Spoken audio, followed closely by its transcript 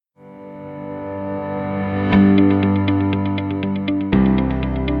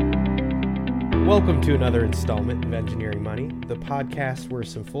Welcome to another installment of Engineering Money, the podcast where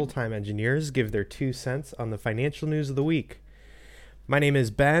some full-time engineers give their 2 cents on the financial news of the week. My name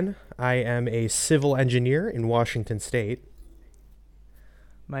is Ben. I am a civil engineer in Washington State.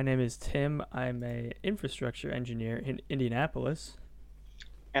 My name is Tim. I'm an infrastructure engineer in Indianapolis.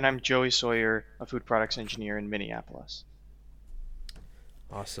 And I'm Joey Sawyer, a food products engineer in Minneapolis.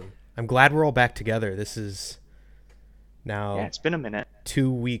 Awesome. I'm glad we're all back together. This is now Yeah, it's been a minute.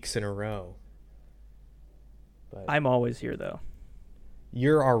 2 weeks in a row. But I'm always here, though.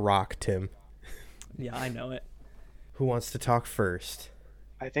 you're our rock, Tim. Yeah, I know it. Who wants to talk first?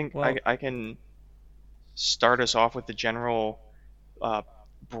 I think Well- I can start us off with the general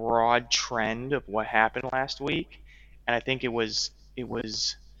broad trend of what happened last week. And I think it was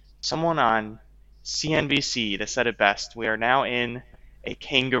someone on CNBC that said it best. We are now in a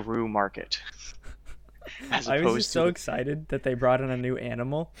kangaroo market. As I was opposed just so to excited that they brought in a new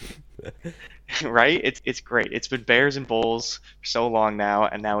animal. right? It's great. It's been bears and bulls for so long now,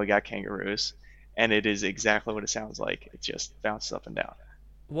 and now we got kangaroos. And it is exactly what it sounds like. It just bounces up and down.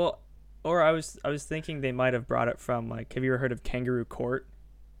 Well, or I was thinking they might have brought it from, like, have you ever heard of kangaroo court?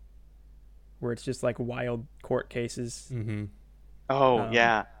 Where it's just like wild court cases. Mm-hmm. Oh, Um,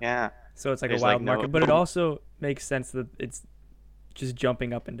 yeah. So it's like There's a wild like no- market, but it also makes sense that it's just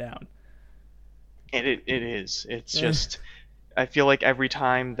jumping up and down. It is. It's Yeah. just, I feel like every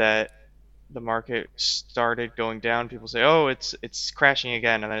time that the market started going down, people say, "Oh, it's crashing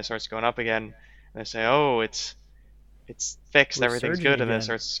again," and then it starts going up again, and they say, "Oh, it's fixed, We're everything's surging good," and then it again.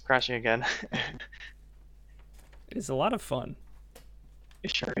 starts crashing again. It's a lot of fun.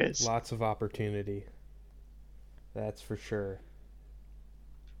 It sure is. Lots of opportunity. That's for sure.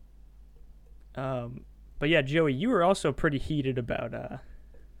 But yeah, Joey, you were also pretty heated about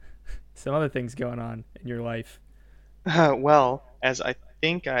some other things going on in your life. Well, as I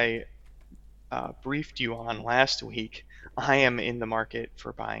think I briefed you on last week, I am in the market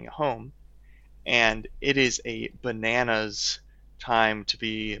for buying a home, and it is a bananas time to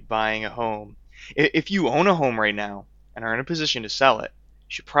be buying a home. If you own a home right now and are in a position to sell it, you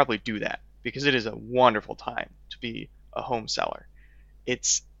should probably do that because it is a wonderful time to be a home seller.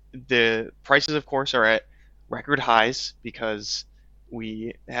 It's the prices, of course, are at record highs because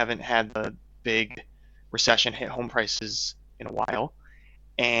we haven't had the big recession hit home prices in a while.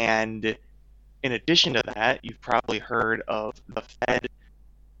 And in addition to that, you've probably heard of the Fed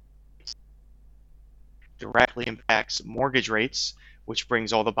directly impacts mortgage rates, which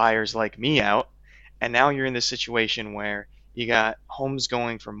brings all the buyers like me out. And now you're in this situation where you got homes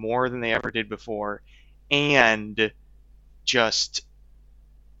going for more than they ever did before, and just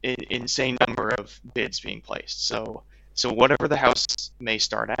an insane number of bids being placed. So whatever the house may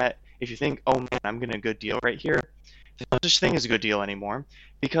start at, if you think, "Oh man, I'm getting a good deal right here," there's no such thing as a good deal anymore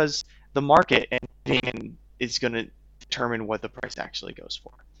because the market and bidding is going to determine what the price actually goes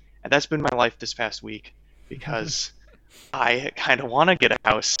for. And that's been my life this past week because I kind of want to get a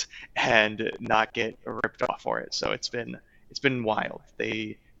house and not get ripped off for it. So it's been wild.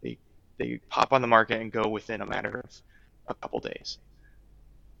 They pop on the market and go within a matter of a couple days.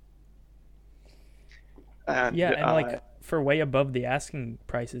 Yeah, and like for way above the asking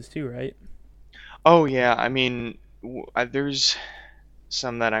prices too, right? Oh yeah, I mean, there's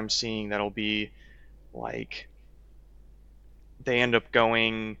some that I'm seeing that'll be like they end up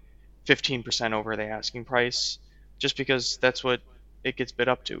going 15% over the asking price just because that's what it gets bid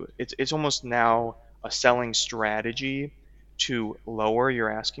up to. It's almost now a selling strategy to lower your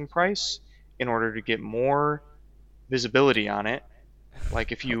asking price in order to get more visibility on it.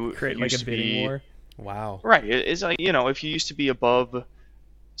 Like if you Create like a used to bidding be Wow. war. right, it's like if you used to be above,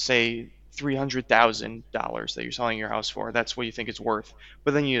 say, $300,000 that you're selling your house for, that's what you think it's worth.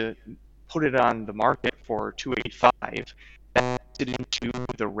 But then you put it on the market for 285, that's it into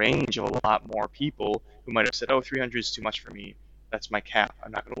the range of a lot more people who might have said, "Oh, 300 is too much for me. That's my cap.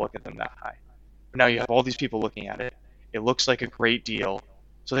 I'm not going to look at them that high." But now you have all these people looking at it. It looks like a great deal,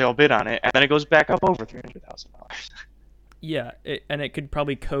 so they all bid on it, and then it goes back up over $300,000. Yeah, and it could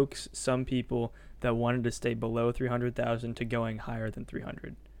probably coax some people that wanted to stay below 300,000 to going higher than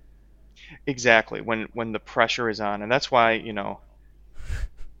 300. Exactly. When the pressure is on, and that's why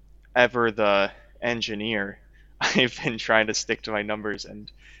ever the engineer, I've been trying to stick to my numbers,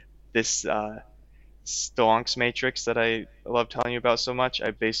 and this Stonks matrix that I love telling you about so much,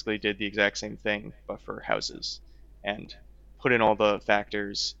 I basically did the exact same thing but for houses, and put in all the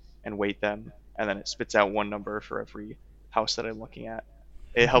factors and weight them, and then it spits out one number for every house that I'm looking at.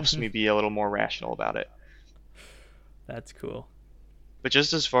 It helps me be a little more rational about it. That's cool. But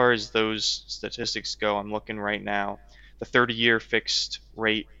just as far as those statistics go, I'm looking right now. The 30-year fixed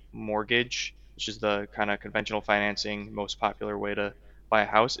rate mortgage which is the kind of conventional financing, most popular way to buy a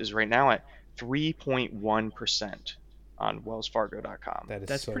house, is right now at 3.1% on WellsFargo.com. That is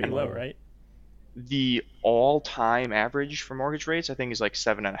That's so pretty low, right? The all-time average for mortgage rates, I think, is like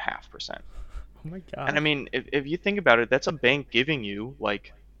 7.5%. Oh my god. And I mean, if you think about it, that's a bank giving you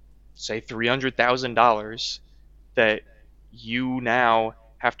like, say, $300,000 that you now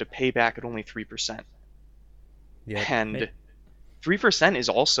have to pay back at only 3%. Yep. And 3% is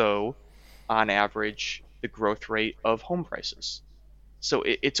also, on average, the growth rate of home prices. So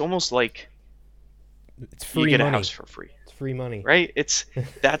it's almost like It's you free get a money. house for free, It's free money. right?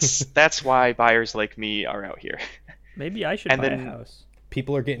 That's why buyers like me are out here. Maybe I should And buy then- a house.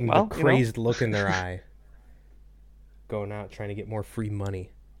 People are getting Well, the you know. crazed look in their eye, going out trying to get more free money.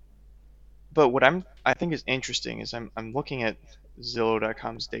 But what I think is interesting is I'm looking at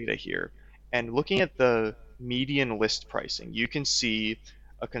Zillow.com's data here, and looking at the median list pricing, you can see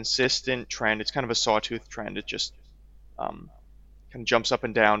a consistent trend. It's kind of a sawtooth trend. It just kind of jumps up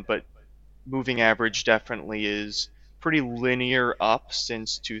and down, but moving average definitely is pretty linear up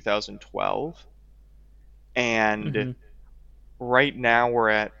since 2012. And Mhm. right now we're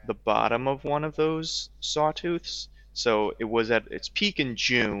at the bottom of one of those sawtooths. So it was at its peak in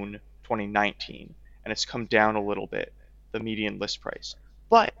June 2019, and it's come down a little bit, the median list price.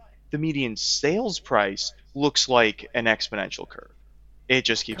 But the median sales price looks like an exponential curve. It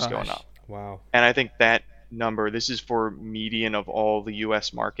just keeps going Gosh. up. Wow. And I think that number, this is for median of all the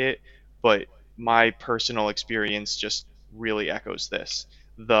US market, but my personal experience just really echoes this.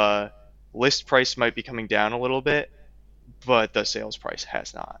 The list price might be coming down a little bit, but the sales price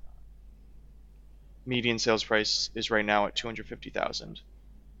has not. Median sales price is right now at 250,000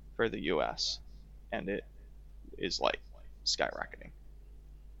 for the US, and it is like skyrocketing.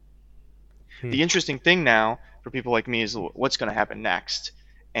 Hmm. The interesting thing now for people like me is what's going to happen next,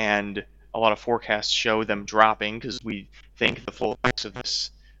 and a lot of forecasts show them dropping because we think the full effects of this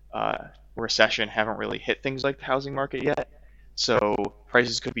recession haven't really hit things like the housing market yet. So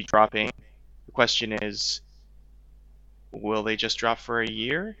prices could be dropping. The question is, will they just drop for a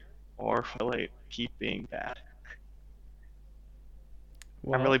year, or will they keep being bad?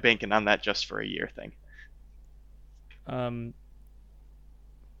 Well, I'm really banking on that just for a year thing.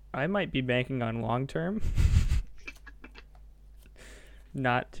 I might be banking on long term.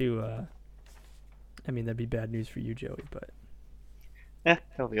 Not to I mean that'd be bad news for you, Joey, but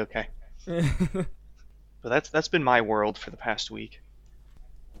It'll be okay. But that's been my world for the past week.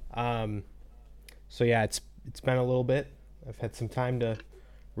 So yeah, it's been a little bit. I've had some time to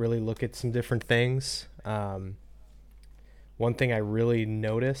really look at some different things. One thing I really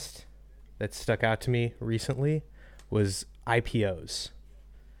noticed that stuck out to me recently was IPOs,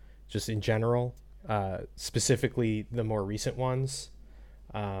 just in general, specifically the more recent ones.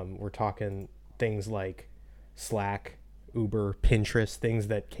 We're talking things like Slack, Uber, Pinterest, things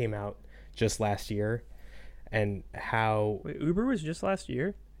that came out just last year, and how, wait, Uber was just last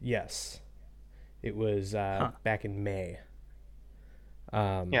year? yes, it was back in May.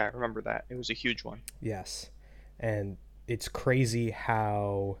 Yeah, I remember that. It was a huge one. Yes. And it's crazy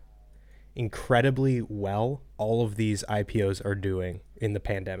how incredibly well all of these IPOs are doing in the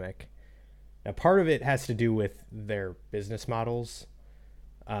pandemic. Now, part of it has to do with their business models.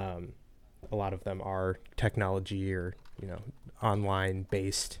 A lot of them are technology or, online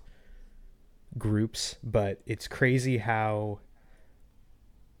based groups, but it's crazy how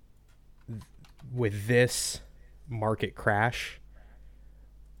with this market crash,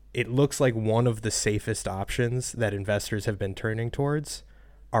 it looks like one of the safest options that investors have been turning towards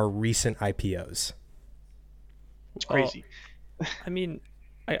are recent IPOs. It's Well, crazy. I mean,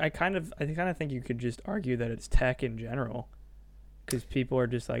 I kind of think you could just argue that it's tech in general, because people are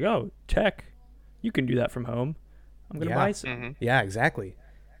just like, oh, tech, you can do that from home. I'm gonna Yeah. buy some. Hmm. Yeah, exactly.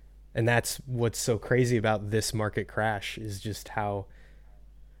 And that's what's so crazy about this market crash is just how,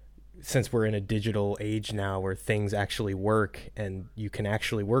 since we're in a digital age now where things actually work and you can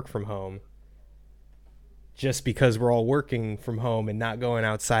actually work from home, just because we're all working from home and not going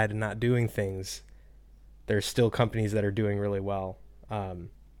outside and not doing things, there's still companies that are doing really well,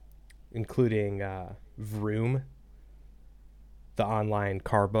 including Vroom, the online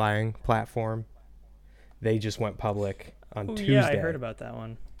car buying platform. They just went public on Oh Tuesday yeah, I heard about that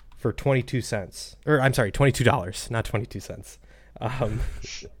one. for 22 cents, or I'm sorry, $22, not 22 cents.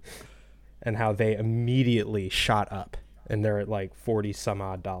 And how they immediately shot up, and they're at like 40 some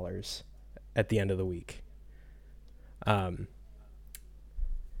odd dollars at the end of the week.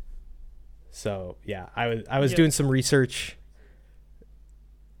 So yeah, I was Yeah. doing some research.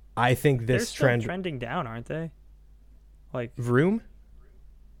 I think They're this still trend, trending down, aren't they? Like, Vroom,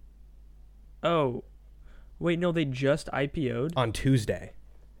 Oh, wait, no, they just IPO'd? on Tuesday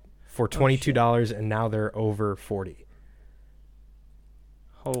for Oh, $22, and now they're over 40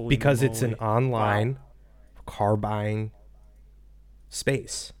 Holy because it's an moly. online car buying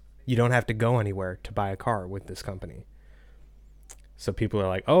space. You don't have to go anywhere to buy a car with this company. So people are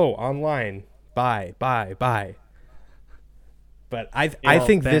like, "Oh, online, buy." But I Well,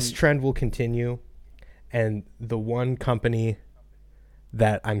 think this Ben- trend will continue, and the one company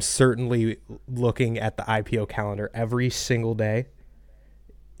that I'm certainly looking at the IPO calendar every single day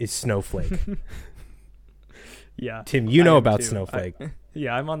is Snowflake. Yeah. Tim, you I know am about too. Snowflake.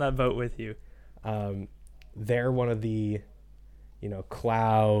 Yeah, I'm on that boat with you. They're one of the,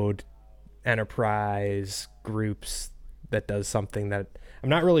 cloud enterprise groups that does something that I'm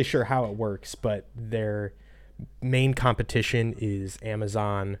not really sure how it works, but their main competition is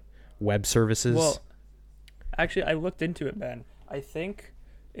Amazon Web Services. Well, actually, I looked into it, Ben. I think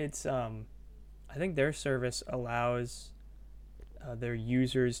it's I think their service allows their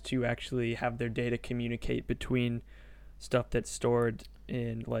users to actually have their data communicate between stuff that's stored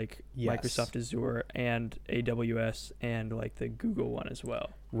in like Yes. Microsoft Azure and AWS and like the Google one as well.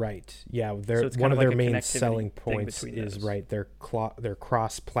 Right. Yeah. So it's One kind of of their like a main connectivity selling thing points between is those. right their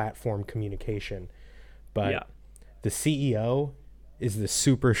cross-platform communication. But Yeah. the CEO is the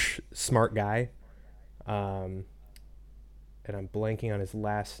super smart guy, and I'm blanking on his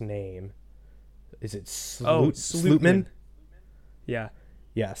last name. Is it Slootman? Yeah.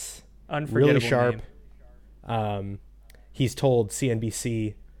 Yes. Unforgettable Really sharp. name. He's told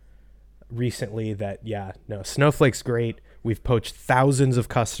CNBC recently that Snowflake's great. We've poached thousands of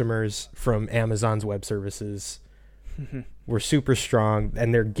customers from Amazon's web services. We're super strong,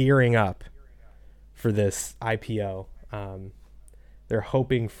 and they're gearing up for this IPO. They're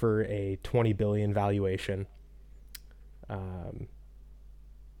hoping for a $20 billion valuation.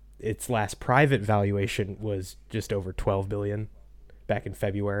 Its last private valuation was just over $12 billion back in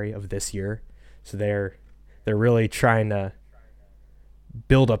February of this year. So they're really trying to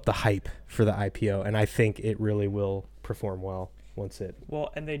build up the hype for the IPO, and I think it really will perform well once it.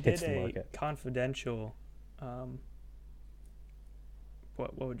 Well, and they hits did the a market. confidential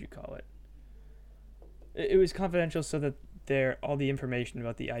what would you call it? It was confidential so that all the information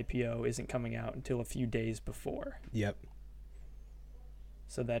about the IPO isn't coming out until a few days before. Yep.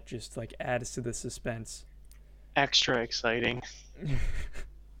 So that just like adds to the suspense. Extra exciting. And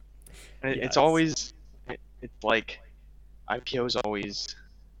Yeah, it's always, it's like IPOs always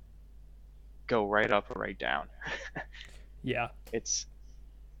go right up or right down. Yeah. It's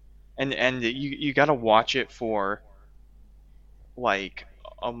and you gotta watch it for like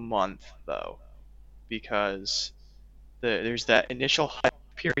a month though, because there's that initial hype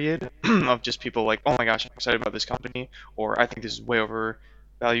period of just people like, oh my gosh, I'm excited about this company, or I think this is way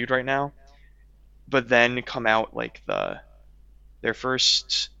overvalued right now. But then come out like their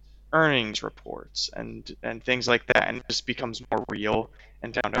first earnings reports and things like that, and it just becomes more real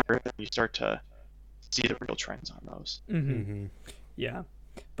and down to earth, and you start to see the real trends on those. Mm-hmm. Yeah.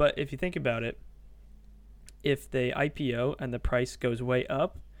 But if you think about it, if they IPO and the price goes way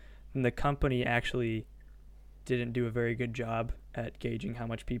up, then the company actually didn't do a very good job at gauging how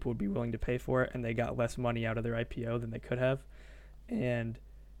much people would be willing to pay for it, and they got less money out of their IPO than they could have. And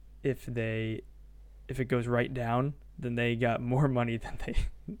if it goes right down, then they got more money than they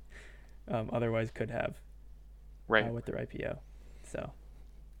otherwise could have Right. with their IPO. So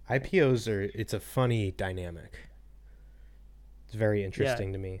IPOs it's a funny dynamic. It's very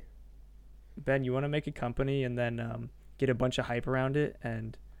interesting to me. Ben, you want to make a company and then get a bunch of hype around it,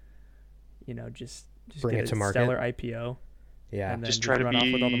 and just Bring get it to a market. stellar IPO, Yeah. and then Just just try to run off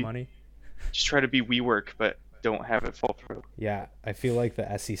with all the be- money. Just try to be WeWork, but don't have it fall through. Yeah. I feel like the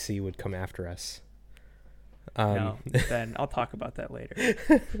SEC would come after us. No, Ben, I'll talk about that later.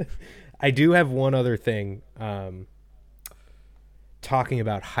 I do have one other thing. Talking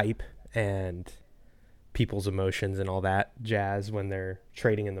about hype and people's emotions and all that jazz when they're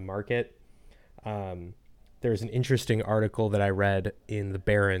trading in the market. There's an interesting article that I read in the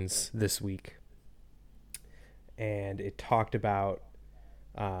Barron's this week, and it talked about,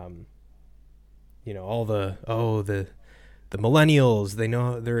 all the millennials, they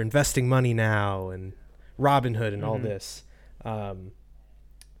know they're investing money now, and Robinhood and all this. And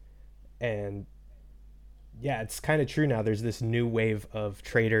yeah, it's kind of true now. There's this new wave of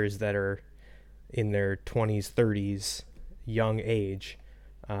traders that are in their 20s, 30s, young age,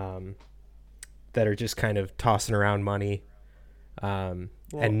 that are just kind of tossing around money, and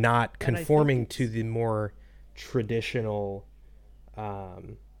not conforming to the more traditional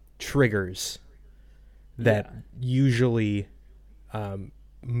triggers that usually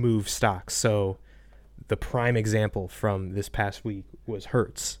move stocks. So the prime example from this past week was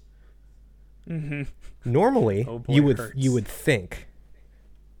Hertz. Mm-hmm. Normally, Oh boy, you would think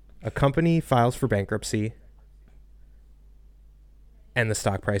a company files for bankruptcy and the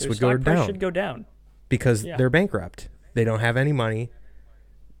stock price would go down. Should go down because they're bankrupt. They don't have any money.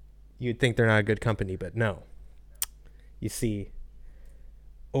 You'd think they're not a good company, but no. You see,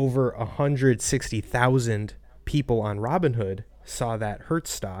 over 160,000 people on Robinhood saw that Hertz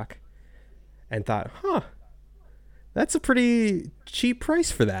stock and thought, that's a pretty cheap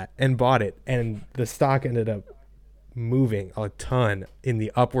price for that, and bought it. And the stock ended up moving a ton in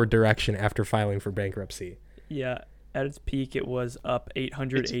the upward direction after filing for bankruptcy. Yeah, at its peak, it was up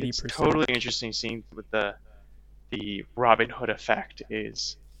 880%. It's totally interesting seeing what the Robinhood effect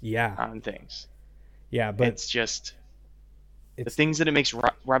is on things. Yeah, but it's just the things that it makes.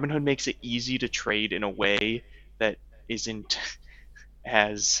 Robinhood makes it easy to trade in a way that isn't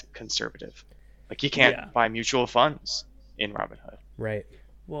as conservative. Like you can't buy mutual funds in Robinhood. Right.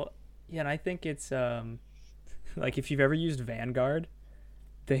 Well, yeah, and I think it's like if you've ever used Vanguard,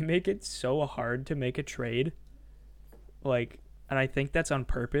 they make it so hard to make a trade. Like, and I think that's on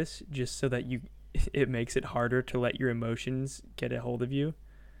purpose, just so that it makes it harder to let your emotions get a hold of you.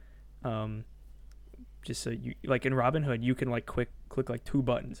 Just so you, like in Robinhood, you can like click like 2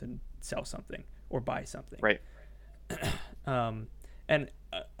 buttons and sell something or buy something. Right. And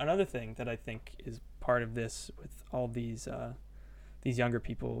another thing that I think is part of this with all these younger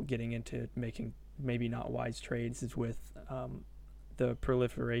people getting into making maybe not wise trades is with the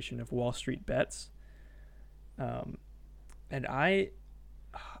proliferation of Wall Street bets. And I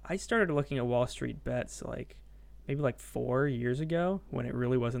started looking at Wall Street bets maybe 4 years ago when it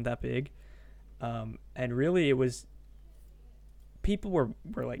really wasn't that big. And really it was people were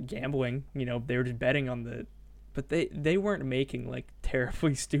like gambling, they were just betting on but they weren't making like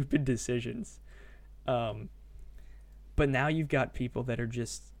terribly stupid decisions. But now you've got people that are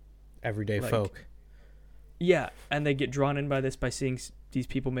just everyday folk. Yeah, and they get drawn in by this by seeing these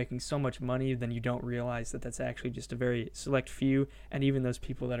people making so much money, then you don't realize that that's actually just a very select few, and even those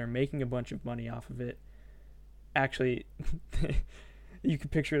people that are making a bunch of money off of it, actually, you could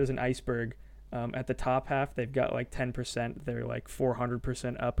picture it as an iceberg. At the top half, they've got like 10%, they're like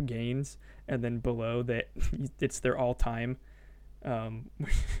 400% up gains, and then below that, it's their all-time,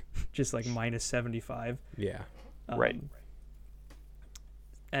 just like minus 75. Yeah, right.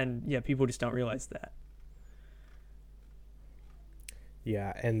 And yeah, people just don't realize that.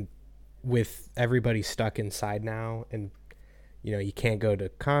 Yeah, and with everybody stuck inside now, and you can't go to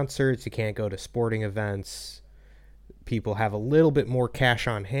concerts, you can't go to sporting events, people have a little bit more cash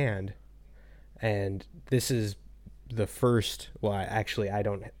on hand, and this is the first, well, actually I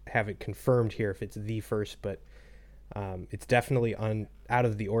don't have it confirmed here if it's the first, but it's definitely out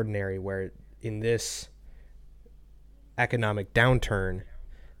of the ordinary where in this economic downturn,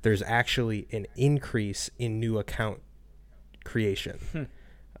 there's actually an increase in new account creation,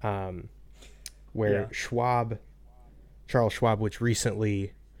 where Charles Schwab, which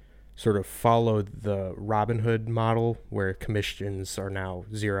recently sort of followed the Robinhood model where commissions are now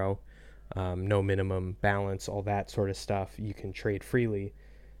zero, no minimum balance, all that sort of stuff. You can trade freely.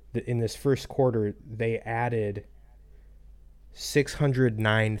 In this first quarter, they added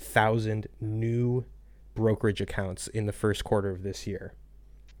 609,000 new brokerage accounts in the first quarter of this year,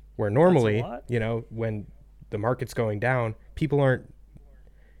 where normally, when the market's going down, people aren't,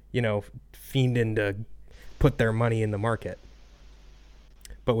 fiending to put their money in the market.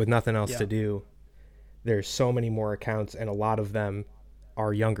 But with nothing else to do, there's so many more accounts, and a lot of them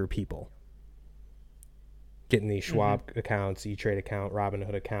are younger people getting these Schwab accounts, E-Trade account,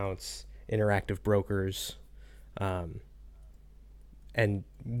 Robinhood accounts, Interactive Brokers. And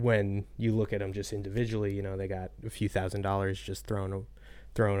when you look at them just individually, they got a few $1,000s just thrown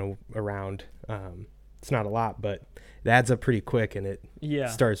around. It's not a lot, but it adds up pretty quick, and it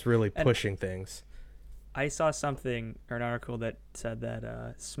starts really pushing things. I saw something or an article that said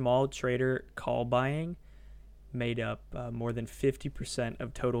that small trader call buying made up more than 50%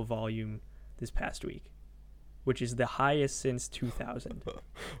 of total volume this past week, which is the highest since 2000.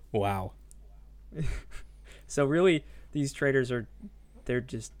 Wow. So really, these traders they're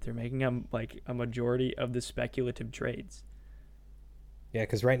making a majority of the speculative trades. Yeah,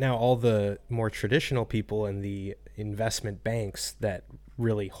 because right now all the more traditional people and the investment banks that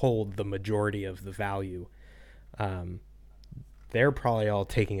really hold the majority of the value, they're probably all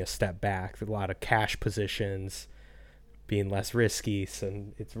taking a step back. A lot of cash positions, being less risky, so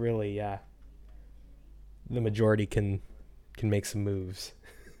it's really the majority can make some moves.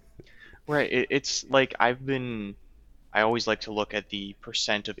 Right. It's like I've been I always like to look at the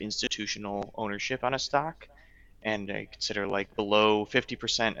percent of institutional ownership on a stock, and I consider like below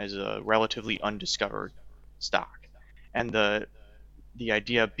 50% as a relatively undiscovered stock. And the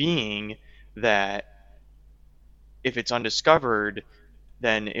idea being that if it's undiscovered,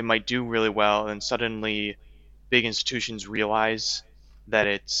 then it might do really well, and suddenly big institutions realize that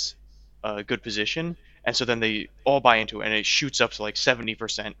it's a good position, and so then they all buy into it, and it shoots up to like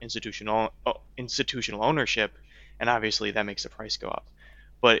 70% institutional ownership, and obviously that makes the price go up.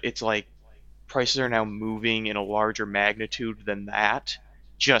 But it's like prices are now moving in a larger magnitude than that,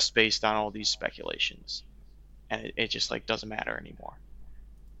 just based on all these speculations, and it just like doesn't matter anymore.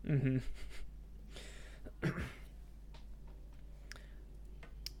 Mm-hmm.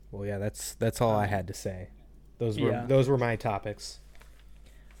 Well, yeah, that's all I had to say. Those Yeah. were my topics.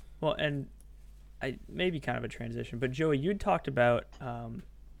 Well, and I maybe kind of a transition, but Joey, you talked about,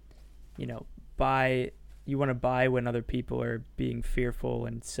 you know, you want to buy when other people are being fearful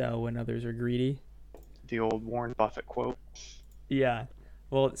and sell when others are greedy. The old Warren Buffett quote. Yeah.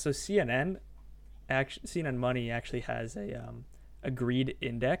 Well, so CNN Money actually has a greed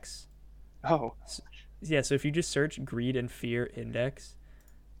index. Oh, Yeah, so if you just search greed and fear index,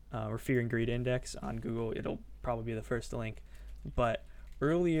 or fear and greed index on Google, it'll probably be the first link. But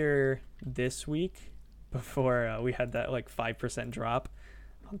earlier this week, before we had that like 5% drop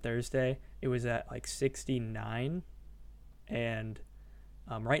on Thursday, it was at like 69, and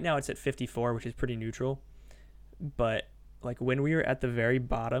right now it's at 54, which is pretty neutral. But like when we were at the very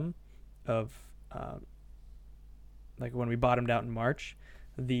bottom of like when we bottomed out in March,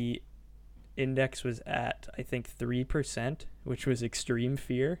 the index was at I think 3%, which was extreme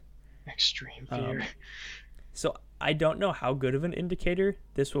fear. extreme fear. So I don't know how good of an indicator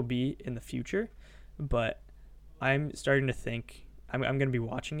this will be in the future, but I'm starting to think I'm going to be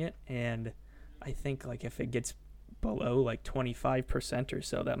watching it, and I think like if it gets below like 25% or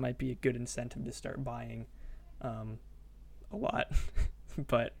so, that might be a good incentive to start buying a lot.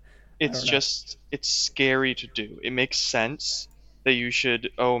 But It's scary to do. It makes sense that you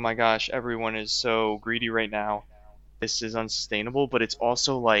should, oh my gosh, everyone is so greedy right now. This is unsustainable, but it's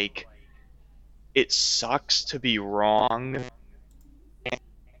also like, it sucks to be wrong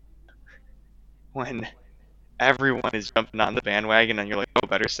when everyone is jumping on the bandwagon and you're like, oh,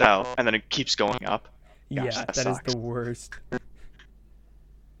 better sell. And then it keeps going up. Gosh, yeah, that that is sucks. the worst.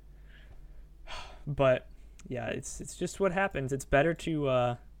 But yeah, it's just what happens. It's better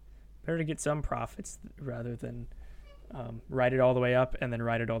to get some profits rather than ride it all the way up and then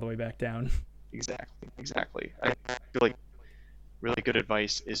ride it all the way back down. Exactly. I feel like really good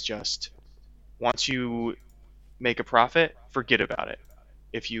advice is just, once you make a profit, forget about it.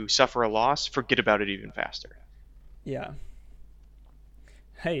 If you suffer a loss, forget about it even faster. Yeah.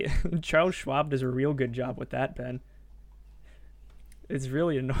 Hey, Charles Schwab does a real good job with that, Ben. It's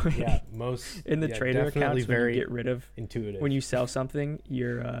really annoying. Yeah, in the trader definitely accounts when very you get rid of intuitive. when you sell something,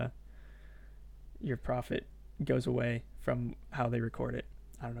 your profit goes away from how they record it.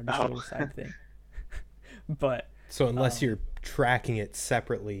 I don't know, just a little side thing. But so unless you're tracking it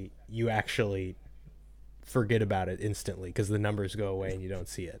separately, you actually forget about it instantly because the numbers go away and you don't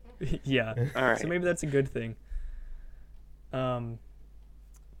see it. yeah. All right. So maybe that's a good thing.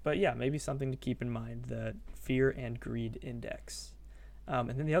 But yeah, maybe something to keep in mind, the fear and greed index. And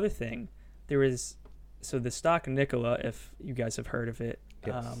then the other thing, so the stock Nikola, if you guys have heard of it,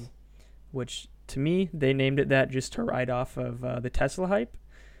 Yes. which to me, they named it that just to ride off of the Tesla hype.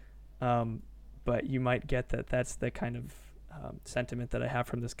 But you might get that that's the kind of sentiment that I have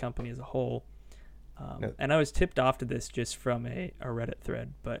from this company as a whole. No. And I was tipped off to this just from a Reddit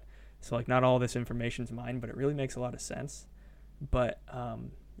thread, but so like not all this information's mine, but it really makes a lot of sense. But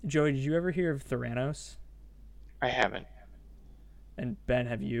Joey, did you ever hear of Theranos? I haven't. And Ben,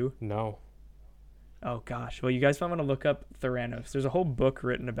 have you? No. Oh gosh. Well, you guys might want to look up Theranos. There's a whole book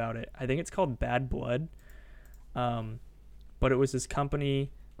written about it. I think it's called Bad Blood. But it was this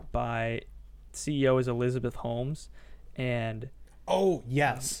company by CEO is Elizabeth Holmes, and Oh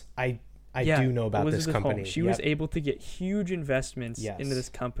yes, I yeah, do know about Elizabeth this company. Holmes. She was able to get huge investments Yes. into this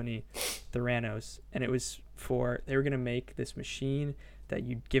company, Theranos, and it was they were going to make this machine that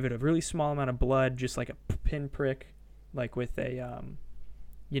you'd give it a really small amount of blood, just like a pinprick, like with a,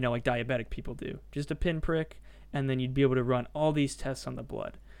 like diabetic people do, just a pinprick, and then you'd be able to run all these tests on the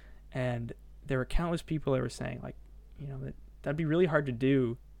blood. And there were countless people that were saying, like, that'd be really hard to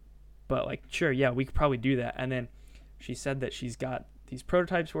do, but like, sure, yeah, we could probably do that. And then she said that she's got these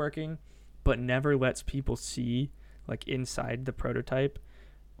prototypes working, but never lets people see like inside the prototype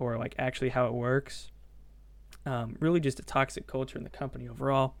or like actually how it works. Really just a toxic culture in the company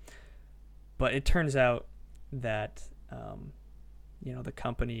overall. But it turns out that the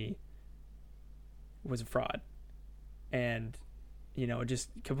company was a fraud, and it just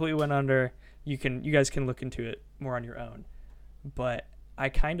completely went under. You guys can look into it more on your own, but I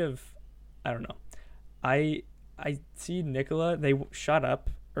don't know. I see Nikola. They shot up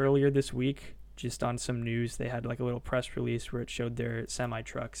earlier this week just on some news. They had like a little press release where it showed their semi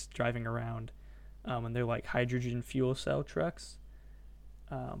trucks driving around, and they're like hydrogen fuel cell trucks.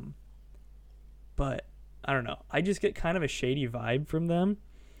 But I don't know. I just get kind of a shady vibe from them,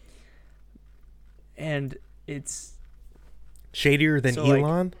 and it's shadier than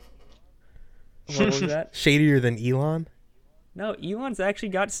Elon. What was that? Shadier than Elon. No, Elon's actually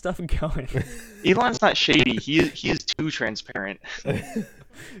got stuff going. Elon's not shady. He is too transparent.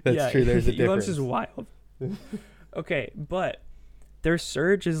 That's true. There's a difference. Elon's just wild. Okay, but their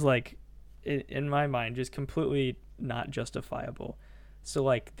surge is like, in my mind, just completely not justifiable. So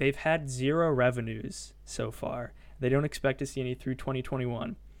like they've had zero revenues so far. They don't expect to see any through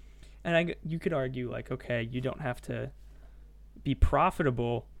 2021. And you could argue like, okay, you don't have to be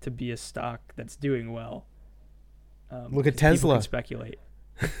profitable to be a stock that's doing well. Look at Tesla. People can speculate.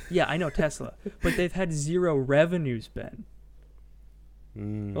 Yeah, I know Tesla, but they've had zero revenues, Ben.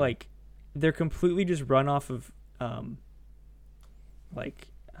 Like they're completely just run off of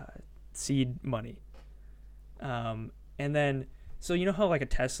seed money. And then so you know how like a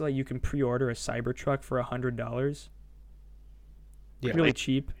Tesla you can pre-order a Cybertruck for $100? Yeah. Really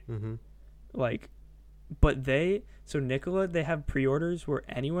cheap. Mm-hmm. But Nikola, they have pre-orders where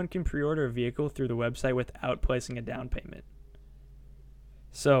anyone can pre-order a vehicle through the website without placing a down payment.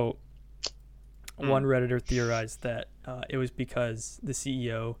 So one Redditor theorized that it was because the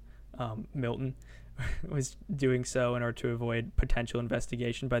CEO, Milton, was doing so in order to avoid potential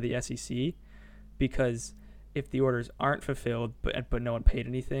investigation by the SEC, because if the orders aren't fulfilled but no one paid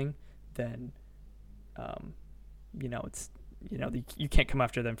anything, then you can't come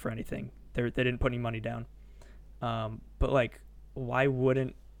after them for anything. They didn't put any money down. But like, why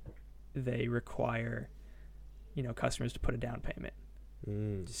wouldn't they require customers to put a down payment?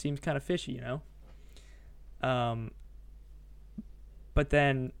 It just seems kind of fishy, But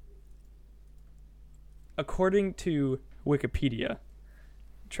then, according to Wikipedia,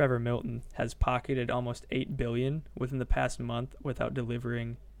 Trevor Milton has pocketed almost $8 billion within the past month without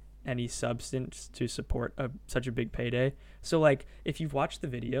delivering any substance to support such a big payday. So like, if you've watched the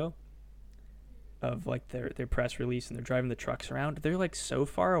video of like their press release and they're driving the trucks around, they're like so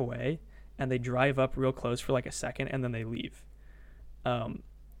far away and they drive up real close for like a second and then they leave.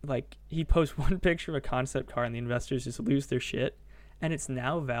 Like he posts one picture of a concept car and the investors just lose their shit, and it's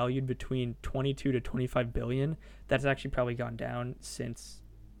now valued between 22 to 25 billion. That's actually probably gone down since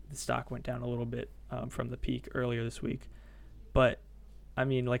the stock went down a little bit from the peak earlier this week. But I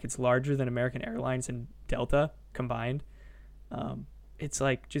mean, like, it's larger than American Airlines and Delta combined. It's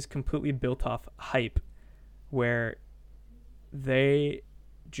like just completely built off hype, where they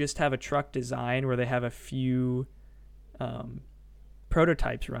just have a truck design where they have a few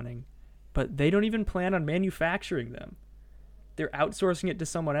prototypes running, but they don't even plan on manufacturing them. They're outsourcing it to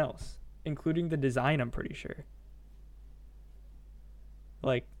someone else, including the design, I'm pretty sure.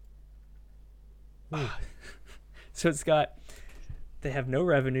 Like, so they have no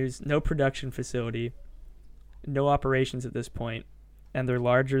revenues, no production facility, no operations at this point, and they're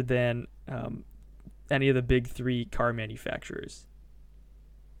larger than any of the big three car manufacturers.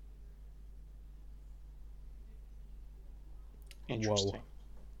 Interesting.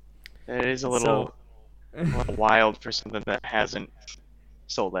 Whoa. It is a little wild for something that hasn't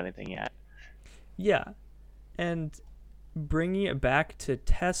sold anything yet. Yeah. And bringing it back to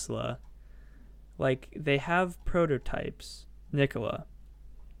Tesla, like, they have prototypes, Nikola.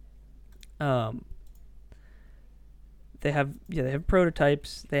 They have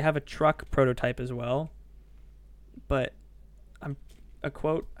prototypes. They have a truck prototype as well. But a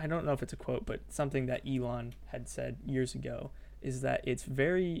quote, I don't know if it's a quote, but something that Elon had said years ago is that it's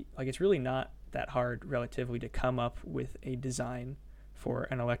really not that hard relatively to come up with a design for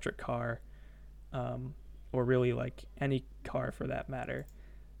an electric car, or really like any car for that matter.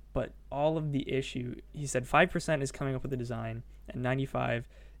 But all of the issue, he said 5% is coming up with a design and 95%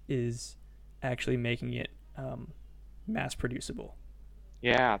 is actually making it mass producible.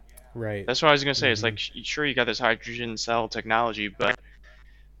 Yeah. Right. That's what I was going to say. Mm-hmm. It's like, sure, you got this hydrogen cell technology, but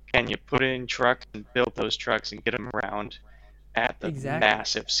can you put it in trucks and build those trucks and get them around at the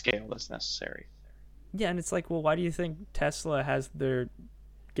massive scale that's necessary? Yeah, and it's like, well, why do you think Tesla has their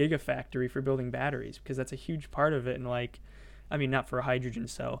gigafactory for building batteries? Because that's a huge part of it. And like, I mean, not for a hydrogen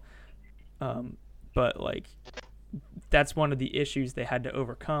cell, but like, that's one of the issues they had to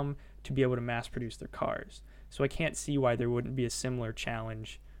overcome to be able to mass produce their cars. So I can't see why there wouldn't be a similar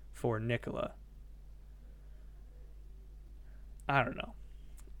challenge for Nikola. I don't know.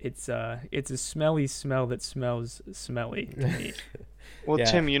 It's a smelly smell that smells smelly to me. Well, Yeah.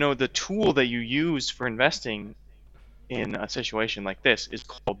 Tim, the tool that you use for investing in a situation like this is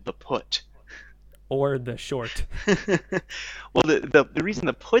called the put. Or the short. Well, the reason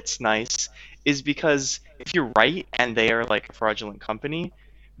the put's nice is because if you're right and they are like a fraudulent company,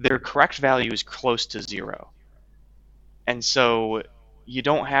 their correct value is close to zero. And so you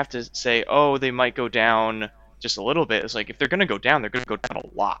don't have to say, oh, they might go down just a little bit. It's like if they're going to go down, they're going to go down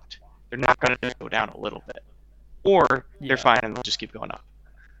a lot. They're not going to just go down a little bit. Or Yeah. they're fine and they'll just keep going up.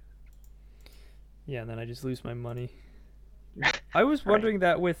 Yeah, and then I just lose my money. I was wondering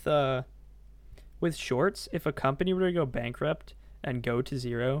that with shorts, if a company were to go bankrupt and go to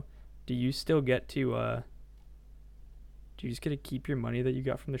zero, do you still get to do you just get to keep your money that you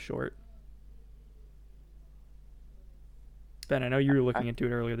got from the short? Ben, I know you were looking into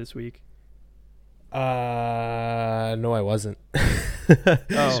it earlier this week. No, I wasn't.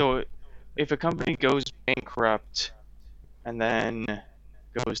 Oh. So if a company goes bankrupt and then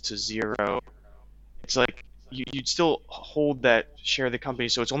goes to zero, it's like you'd still hold that share of the company.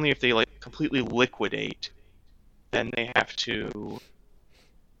 So it's only if they like completely liquidate, then they have to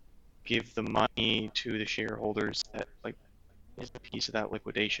give the money to the shareholders that like is a piece of that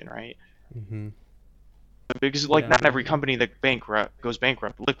liquidation, right? Mm-hmm. Because like Yeah. not every company that goes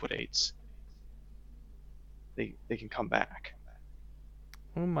bankrupt liquidates. They can come back.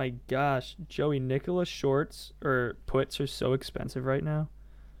 Oh my gosh, Joey, Nikola shorts or puts are so expensive right now.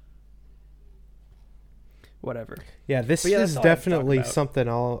 Whatever. Yeah, this But yeah, is that's all I have to talk definitely about. something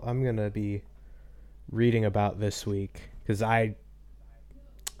I'm gonna be reading about this week because I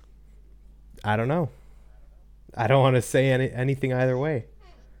don't know. I don't want to say anything either way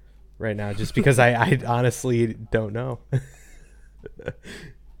right now, just because I honestly don't know.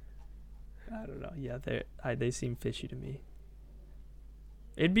 I don't know. Yeah, they seem fishy to me.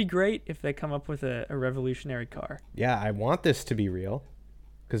 It'd be great if they come up with a revolutionary car. Yeah, I want this to be real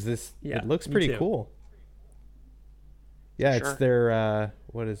because Yeah, it looks me pretty too. cool. Yeah, Sure. it's their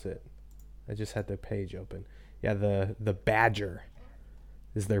what is it? I just had the page open. Yeah, the Badger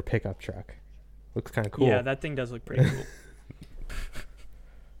is their pickup truck. Looks kind of cool. Yeah, that thing does look pretty cool.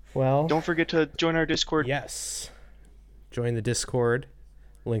 Well, Don't forget to join our Discord. yes. Join the Discord.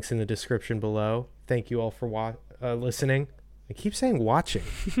 Links in the description below. Thank you all for listening. I keep saying watching.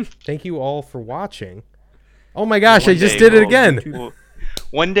 Thank you all for watching. Oh my gosh, I One just day did it we'll- again.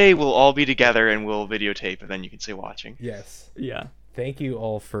 One day we'll all be together and we'll videotape, and then you can say watching. Yes. Yeah. Thank you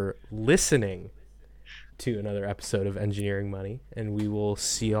all for listening to another episode of Engineering Money, and we will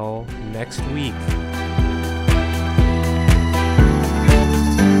see y'all next week.